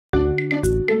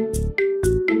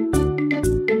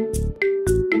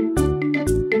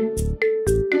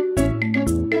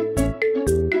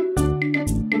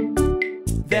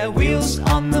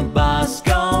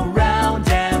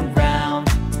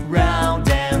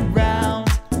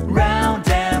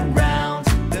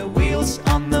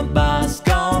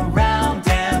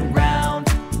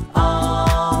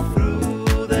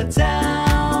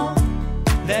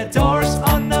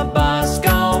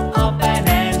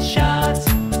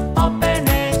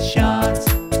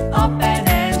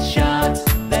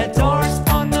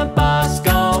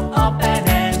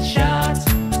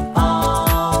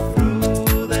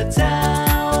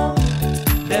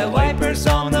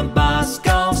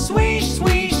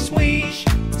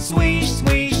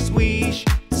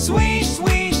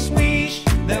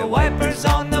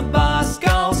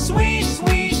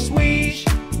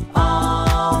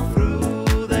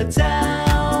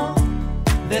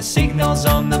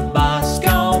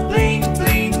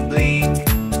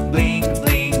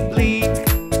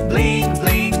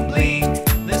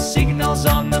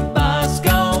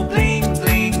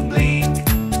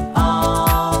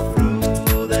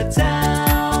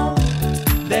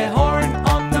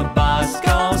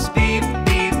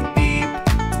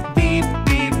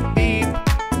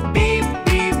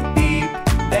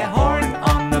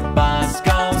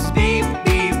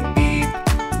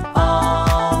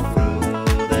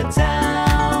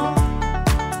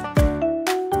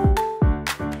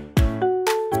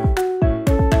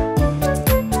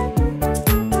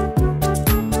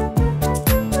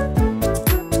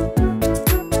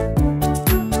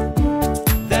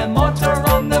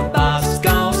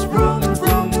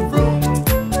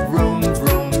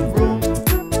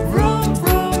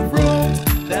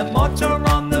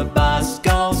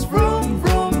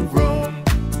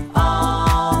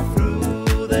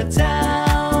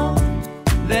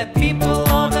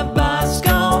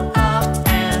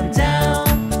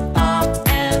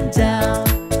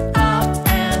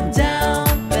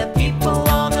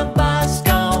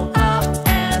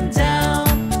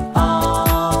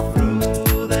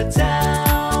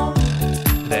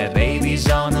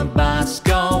babies on the bus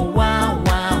go wow,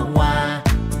 wow, wow.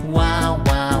 Wow,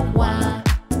 wow, wow.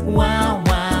 Wow,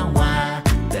 wow, wow.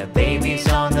 The babies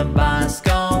on the bus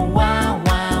go wow,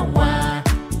 wow, wow.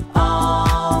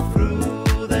 All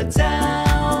through the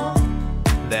town.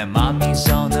 The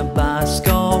mommies on the bus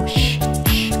go shh,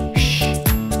 shh, shh,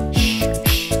 shh,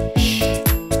 shh,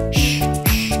 shh,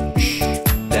 shh.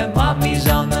 The mommies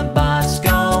on the bus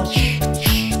go shh,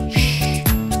 shh, shh.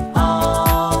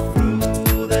 All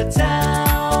through the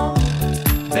town.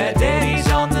 The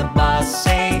daddies on the bus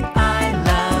say I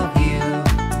love you,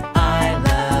 I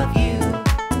love you,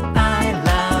 I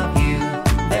love you.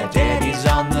 The daddies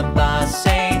on the bus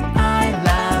say I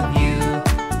love you.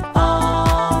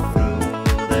 All through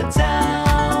the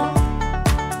town.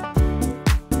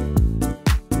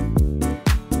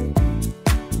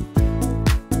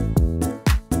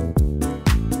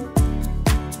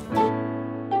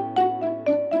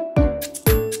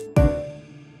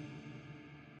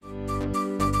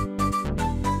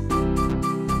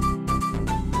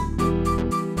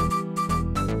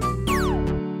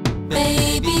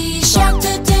 Baby shark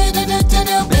do do do do do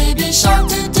do, baby shark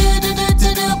do do do do do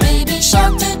do, baby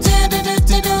shark do do do do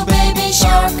do do, baby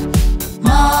shark.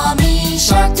 Mommy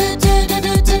shark do do do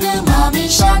do do do, mommy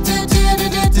shark do do do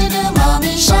do do do,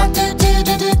 mommy shark do do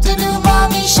do do do do,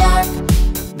 mommy shark.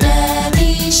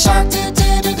 Daddy shark do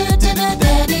do do do do do,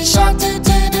 daddy shark do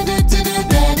do do do do do,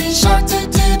 daddy shark do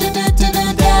do do do do do,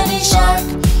 daddy shark.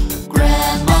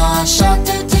 Grandma shark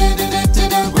do do do do do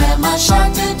do, grandma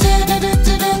shark do do do do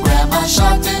do do, grandma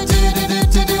shark do do do do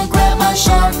do do, grandma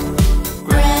shark.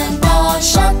 Grandpa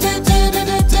shark do do do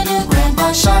do do do,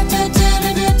 grandpa shark do do do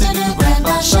do do do,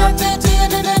 grandpa shark do do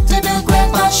do do do do,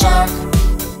 grandpa shark.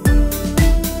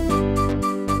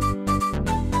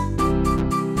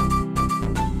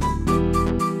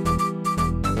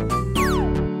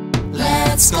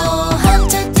 Let's go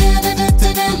hunt do do do do do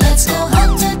do, let's go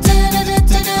hunt do do do do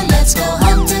do do, let's go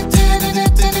hunt do do do do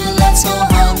do do, let's go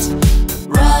hunt.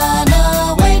 Run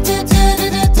away do do do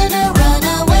do do do, run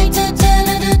away do do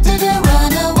do do do do,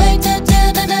 run away do do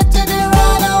do do do do,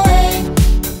 run away.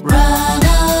 Run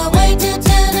away do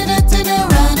do do do do do,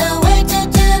 run away do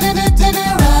do do do do do,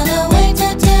 run away do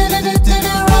do do do do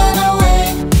do, run away.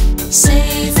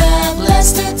 Safe at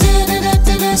last do do do do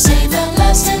do do, safe at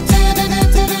last do do do do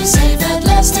do do, safe at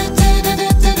last do do do do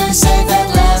do do, safe at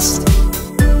last.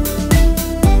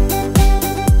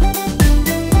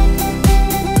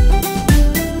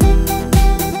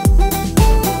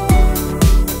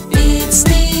 It's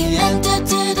the end do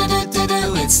do do do do do,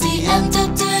 it's the end do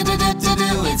do do do do do,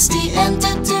 it's the end do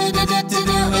do do do do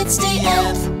do, it's the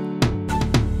end.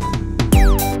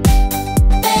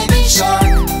 Baby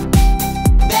shark,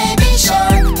 baby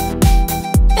shark,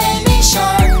 baby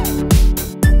shark.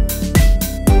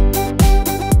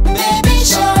 Baby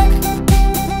shark,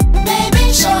 baby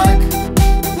shark,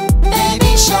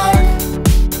 baby shark.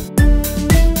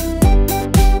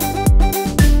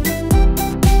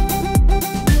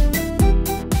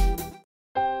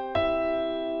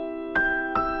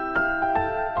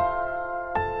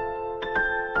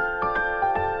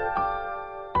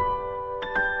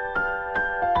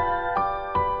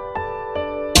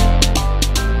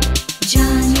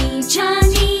 Johnny,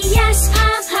 Johnny, yes,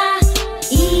 Papa.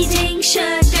 Eating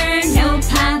sugar, no,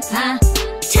 Papa.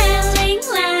 Telling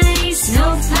lies, no,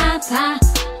 Papa.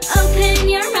 Open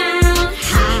your mouth,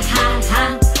 ha, ha, ha.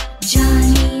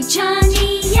 Johnny, Johnny,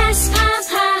 yes,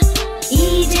 Papa.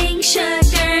 Eating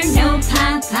sugar, no,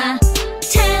 Papa.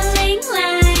 Telling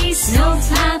lies, no,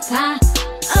 Papa.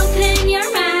 Open your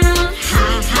mouth, ha,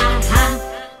 ha, ha.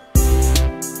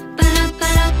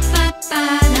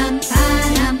 Ba-da-ba-da-ba-ba-dum,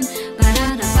 ba-dum,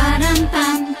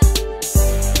 ba-da-da-ba-dum-bum.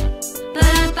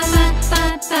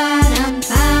 Ba-da-ba-ba-ba-ba-dum,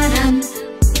 ba-dum,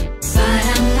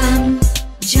 ba-dum-bum.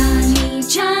 Johnny,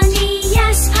 Johnny,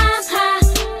 yes, Papa.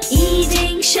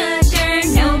 Eating sugar,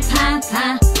 no, Papa.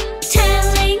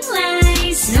 Telling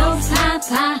lies, no,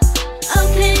 Papa.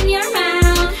 Open your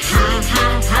mouth, ha, ha,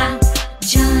 ha.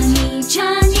 Johnny,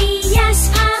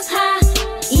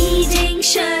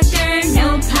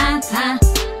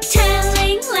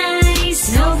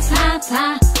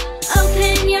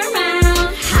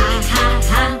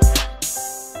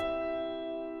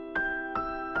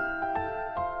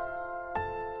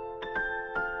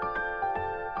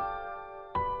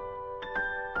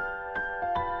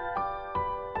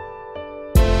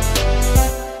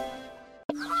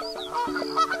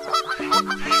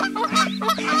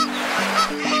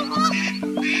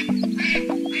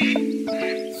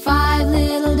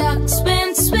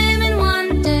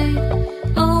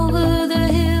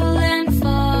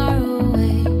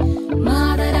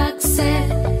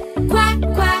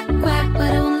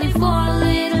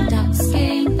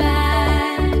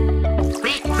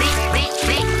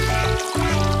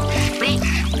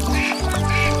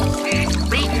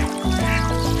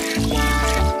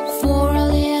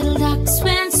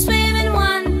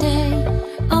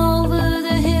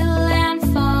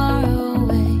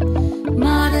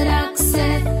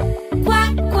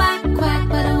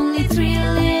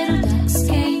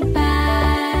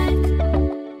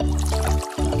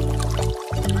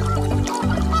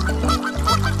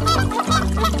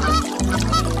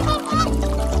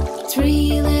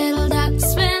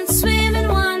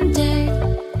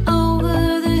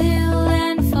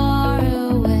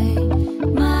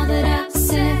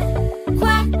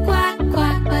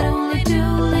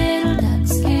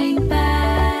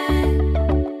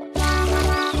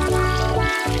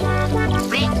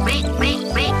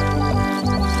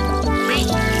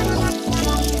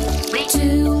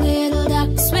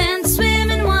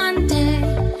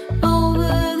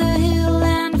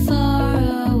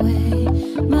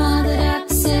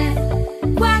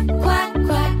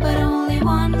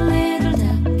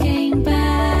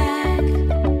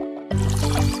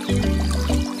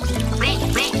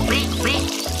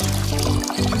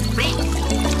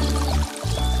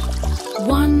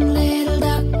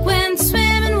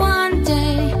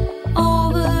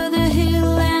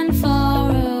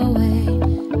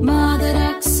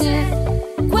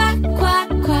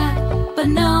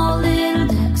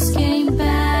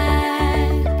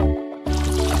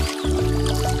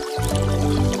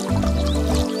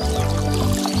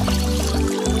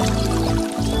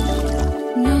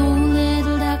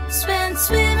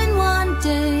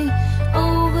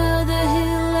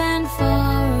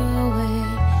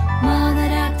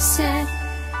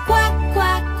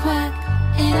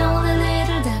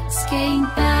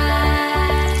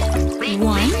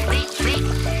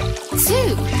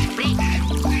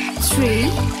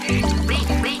 3